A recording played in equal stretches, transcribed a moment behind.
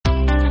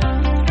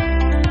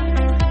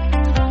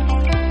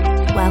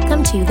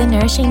welcome to the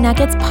Nourishing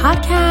Nuggets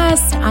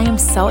podcast. I am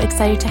so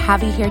excited to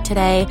have you here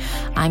today.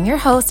 I'm your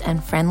host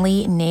and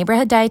friendly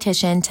neighborhood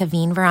dietitian,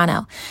 Taveen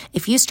Verano.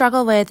 If you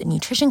struggle with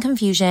nutrition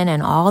confusion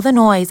and all the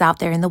noise out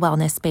there in the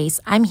wellness space,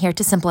 I'm here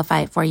to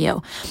simplify it for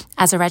you.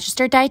 As a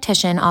registered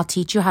dietitian, I'll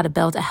teach you how to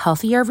build a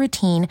healthier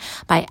routine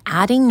by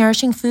adding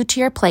nourishing food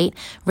to your plate,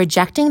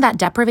 rejecting that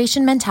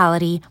deprivation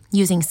mentality,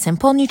 using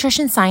simple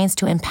nutrition science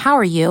to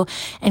empower you,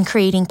 and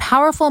creating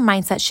powerful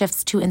mindset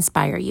shifts to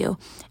inspire you.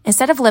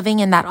 Instead of living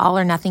in that all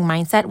or nothing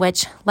mindset,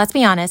 which, let's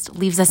be honest,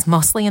 leaves us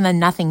mostly in the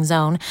nothing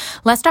zone,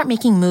 let's start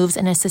making moves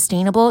in a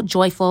sustainable,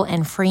 joyful,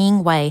 and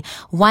freeing way,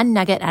 one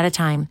nugget at a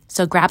time.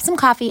 So grab some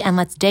coffee and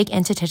let's dig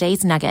into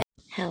today's nugget.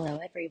 Hello,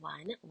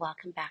 everyone.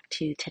 Welcome back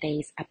to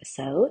today's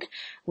episode.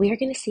 We are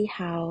going to see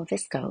how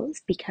this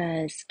goes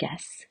because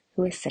guess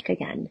who is sick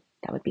again?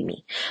 That would be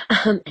me.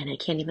 And I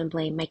can't even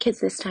blame my kids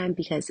this time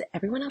because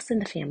everyone else in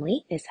the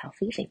family is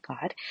healthy, thank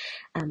God.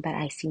 But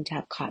I seem to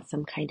have caught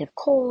some kind of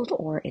cold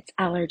or it's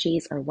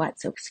allergies or what.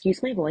 So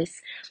excuse my voice,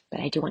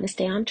 but I do want to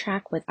stay on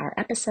track with our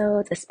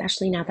episodes,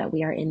 especially now that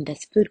we are in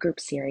this food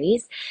group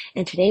series.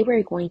 And today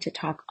we're going to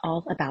talk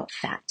all about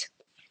fat.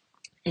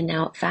 And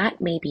now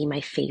fat may be my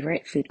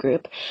favorite food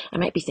group. I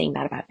might be saying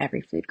that about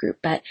every food group,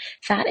 but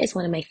fat is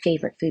one of my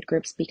favorite food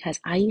groups because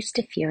I used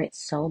to fear it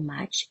so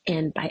much.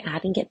 And by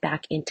adding it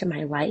back into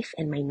my life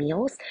and my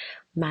meals,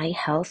 my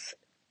health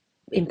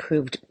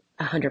improved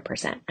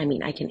 100%. I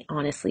mean, I can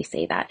honestly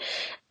say that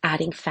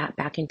adding fat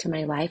back into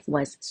my life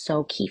was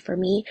so key for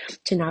me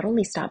to not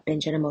only stop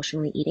binge and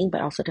emotionally eating,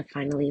 but also to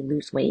finally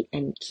lose weight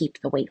and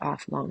keep the weight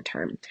off long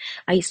term.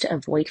 I used to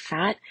avoid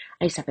fat.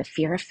 I used to have a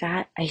fear of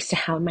fat. I used to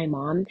hound my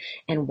mom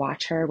and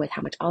watch her with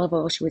how much olive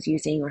oil she was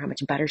using or how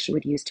much butter she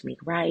would use to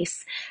make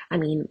rice. I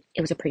mean, it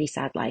was a pretty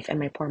sad life. And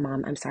my poor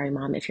mom, I'm sorry,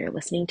 Mom, if you're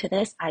listening to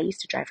this, I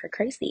used to drive her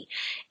crazy.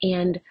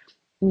 And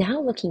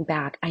now looking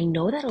back, I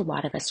know that a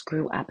lot of us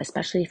grew up,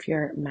 especially if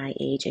you're my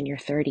age in your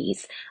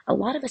 30s, a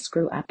lot of us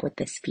grew up with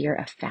this fear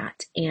of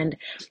fat. And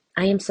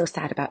I am so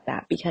sad about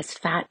that because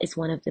fat is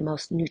one of the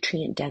most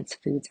nutrient dense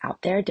foods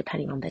out there,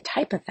 depending on the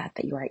type of fat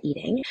that you are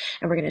eating.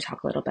 And we're going to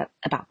talk a little bit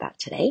about that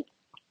today.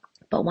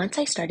 But once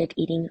I started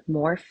eating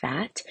more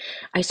fat,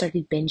 I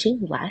started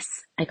binging less.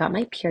 I got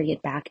my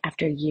period back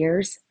after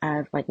years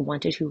of like 1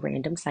 to 2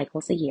 random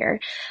cycles a year.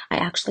 I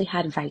actually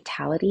had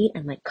vitality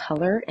and like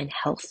color and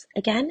health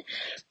again.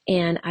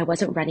 And I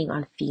wasn't running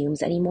on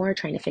fumes anymore,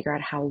 trying to figure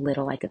out how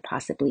little I could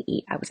possibly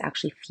eat. I was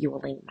actually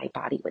fueling my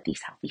body with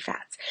these healthy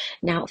fats.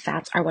 Now,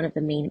 fats are one of the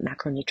main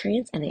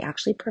macronutrients, and they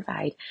actually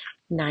provide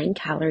 9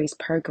 calories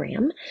per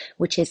gram,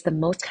 which is the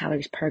most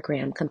calories per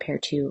gram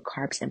compared to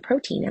carbs and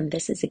protein. And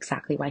this is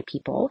exactly why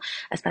people,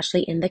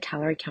 especially in the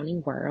calorie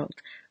counting world,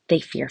 they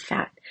fear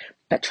fat.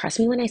 But trust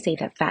me when I say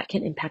that fat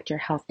can impact your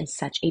health in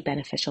such a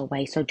beneficial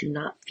way. So do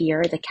not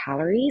fear the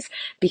calories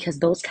because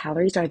those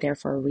calories are there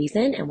for a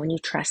reason. And when you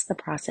trust the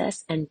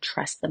process and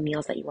trust the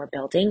meals that you are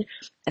building,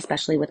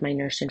 especially with my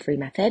Nourish and Free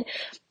method,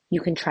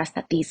 you can trust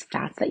that these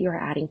fats that you're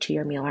adding to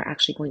your meal are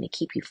actually going to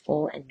keep you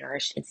full and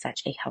nourished in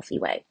such a healthy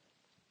way.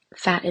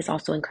 Fat is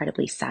also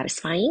incredibly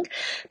satisfying.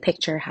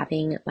 Picture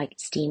having like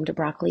steamed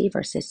broccoli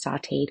versus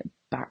sauteed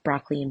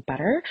broccoli and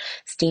butter,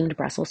 steamed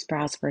Brussels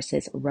sprouts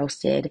versus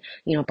roasted,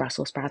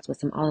 Brussels sprouts with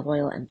some olive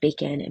oil and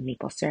bacon and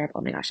maple syrup.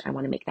 Oh my gosh, I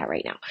want to make that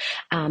right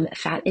now.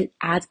 Fat, it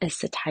adds a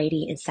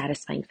satiety and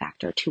satisfying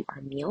factor to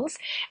our meals.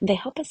 They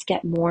help us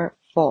get more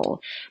full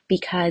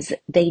because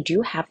they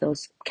do have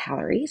those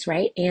calories,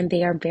 right? And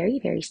they are very,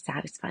 very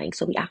satisfying.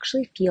 So we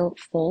actually feel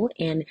full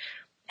and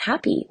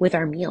happy with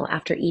our meal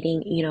after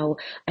eating,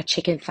 a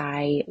chicken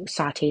thigh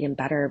sauteed in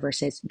butter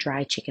versus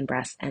dry chicken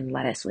breast and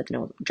lettuce with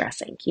no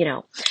dressing,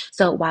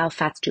 So while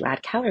fats do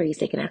add calories,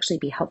 they can actually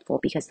be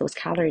helpful because those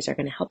calories are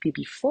going to help you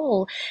be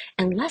full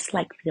and less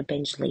likely to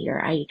binge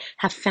later. I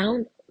have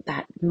found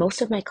that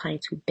most of my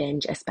clients who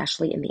binge,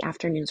 especially in the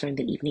afternoons or in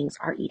the evenings,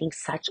 are eating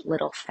such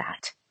little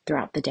fat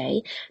throughout the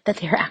day that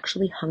they're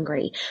actually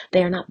hungry.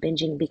 They are not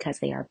binging because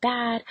they are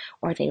bad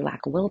or they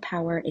lack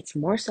willpower. It's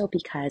more so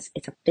because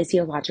it's a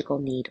physiological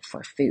need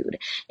for food.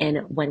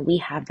 And when we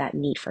have that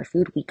need for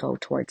food, we go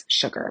towards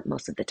sugar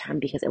most of the time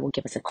because it will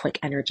give us a quick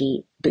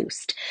energy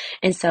boost.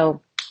 And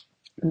so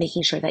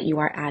making sure that you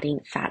are adding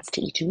fats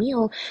to each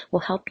meal will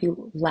help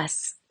you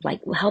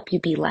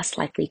be less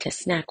likely to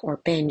snack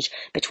or binge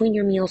between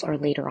your meals or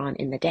later on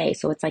in the day.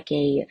 So it's like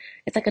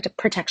a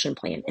protection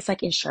plan. It's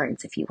like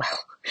insurance, if you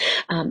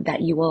will,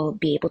 that you will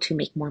be able to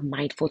make more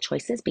mindful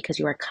choices because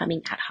you are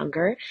coming at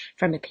hunger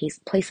from a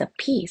place of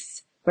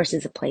peace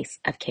versus a place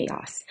of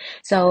chaos.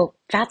 So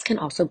fats can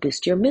also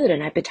boost your mood.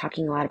 And I've been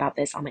talking a lot about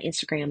this on my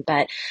Instagram,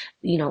 but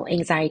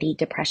anxiety,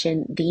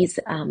 depression,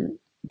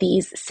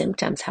 these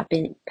symptoms have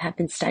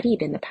been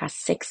studied in the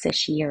past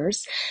 6-ish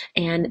years,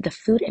 and the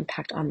food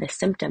impact on the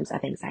symptoms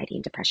of anxiety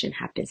and depression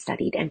have been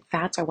studied. And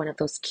fats are one of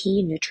those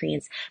key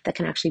nutrients that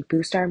can actually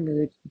boost our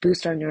mood,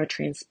 boost our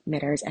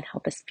neurotransmitters, and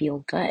help us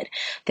feel good.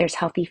 There's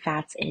healthy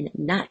fats in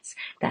nuts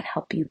that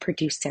help you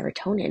produce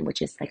serotonin,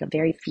 which is like a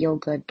very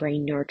feel-good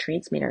brain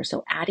neurotransmitter.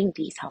 So adding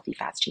these healthy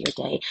fats to your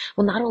day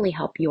will not only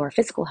help your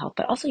physical health,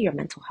 but also your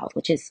mental health,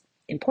 which is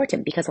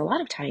important because a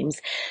lot of times,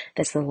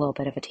 this is a little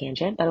bit of a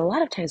tangent, but a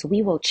lot of times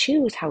we will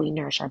choose how we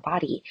nourish our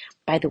body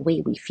by the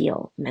way we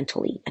feel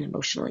mentally and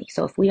emotionally.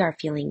 So if we are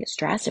feeling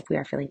stressed, if we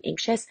are feeling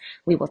anxious,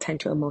 we will tend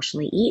to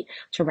emotionally eat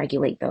to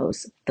regulate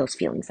those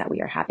feelings that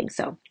we are having.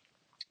 So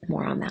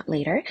more on that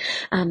later.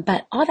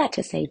 But all that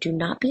to say, do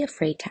not be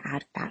afraid to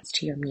add fats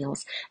to your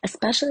meals,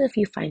 especially if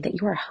you find that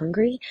you are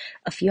hungry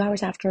a few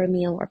hours after a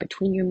meal or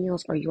between your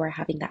meals, or you are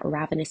having that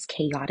ravenous,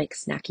 chaotic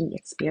snacking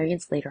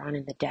experience later on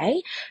in the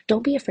day.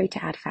 Don't be afraid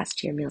to add fats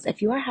to your meals.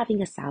 If you are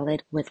having a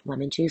salad with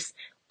lemon juice,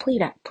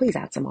 please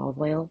add some olive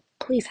oil.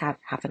 Please have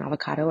half an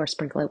avocado or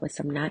sprinkle it with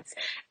some nuts.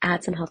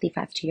 Add some healthy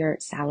fats to your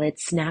salad.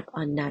 Snack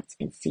on nuts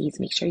and seeds.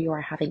 Make sure you are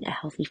having a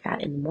healthy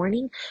fat in the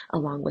morning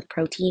along with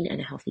protein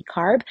and a healthy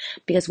carb,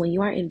 because when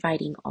you are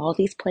inviting all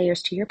these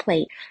players to your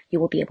plate, you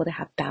will be able to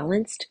have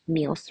balanced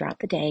meals throughout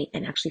the day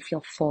and actually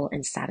feel full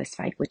and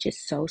satisfied, which is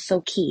so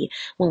key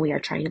when we are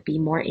trying to be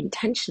more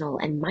intentional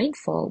and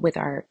mindful with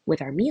our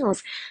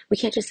meals. We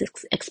can't just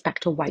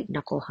expect a white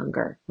knuckle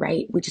hunger,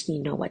 right? We just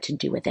need to know what to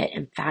do with it.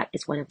 And fat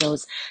is one of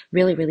those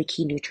really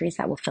key nutrients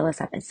that will fill us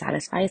up and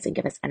satisfy us and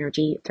give us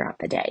energy throughout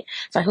the day.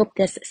 So I hope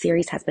this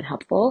series has been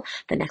helpful.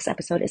 The next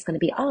episode is going to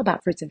be all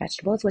about fruits and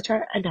vegetables, which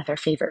are another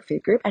favorite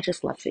food group. I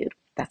just love food.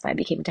 That's why I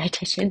became a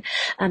dietitian.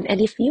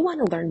 And if you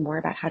want to learn more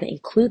about how to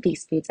include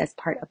these foods as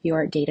part of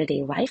your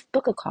day-to-day life,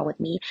 book a call with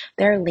me.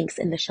 There are links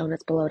in the show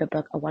notes below to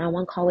book a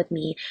one-on-one call with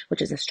me,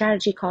 which is a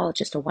strategy call,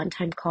 just a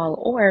one-time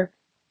call, or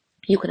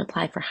you can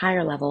apply for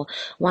higher level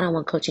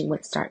one-on-one coaching,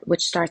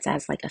 which starts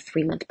as like a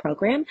 3-month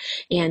program.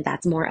 And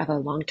that's more of a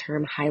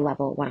long-term,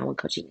 high-level one-on-one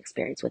coaching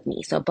experience with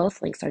me. So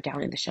both links are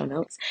down in the show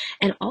notes.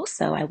 And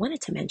also, I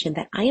wanted to mention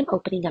that I am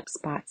opening up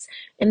spots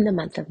in the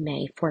month of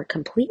May for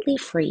completely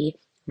free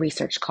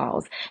research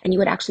calls. And you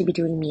would actually be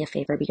doing me a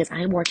favor, because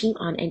I am working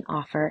on an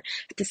offer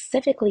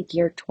specifically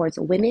geared towards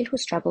women who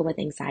struggle with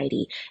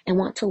anxiety and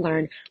want to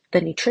learn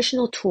the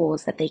nutritional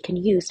tools that they can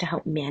use to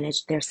help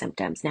manage their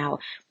symptoms. Now,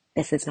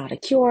 this is not a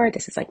cure.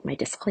 This is like my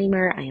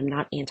disclaimer. I am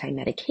not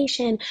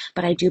anti-medication,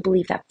 but I do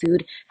believe that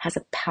food has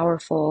a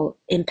powerful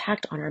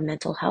impact on our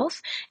mental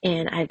health.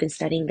 And I've been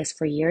studying this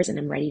for years, and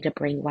I'm ready to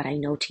bring what I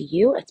know to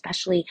you,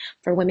 especially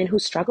for women who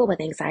struggle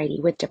with anxiety,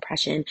 with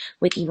depression,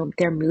 with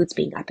their moods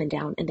being up and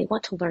down, and they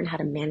want to learn how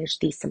to manage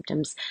these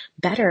symptoms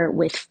better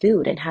with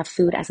food and have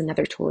food as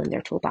another tool in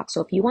their toolbox. So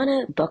if you want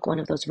to book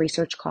one of those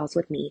research calls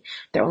with me,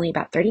 they're only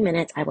about 30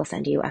 minutes. I will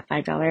send you a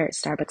 $5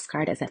 Starbucks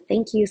card as a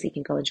thank you, so you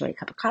can go enjoy a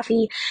cup of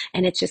coffee.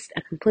 And it's just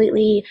a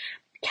completely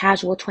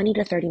casual 20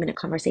 to 30 minute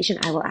conversation.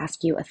 I will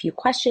ask you a few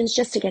questions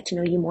just to get to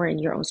know you more in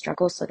your own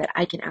struggles, so that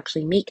I can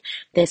actually make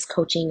this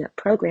coaching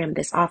program,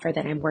 this offer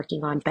that I'm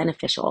working on,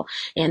 beneficial.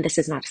 And this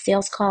is not a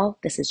sales call.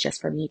 This is just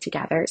for me to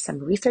gather some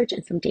research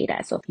and some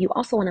data. So if you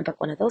also want to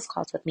book one of those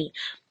calls with me,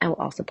 I will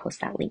also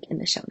post that link in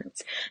the show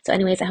notes. So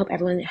anyways, I hope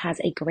everyone has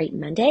a great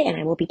Monday, and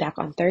I will be back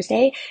on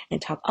Thursday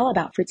and talk all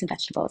about fruits and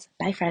vegetables.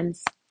 Bye,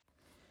 friends.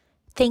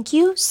 Thank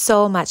you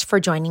so much for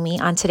joining me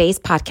on today's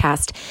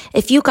podcast.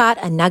 If you got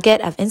a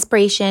nugget of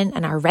inspiration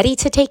and are ready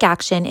to take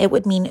action, it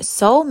would mean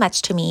so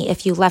much to me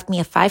if you left me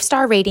a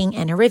 5-star rating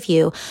and a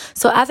review,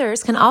 so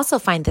others can also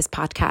find this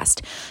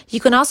podcast. You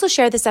can also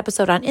share this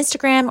episode on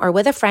Instagram or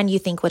with a friend you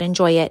think would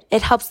enjoy it.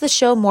 It helps the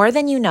show more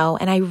than you know,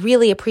 and I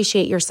really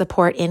appreciate your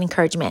support and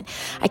encouragement.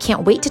 I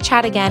can't wait to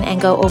chat again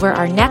and go over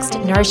our next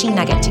nourishing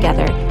nugget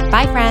together.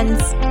 Bye,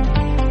 friends.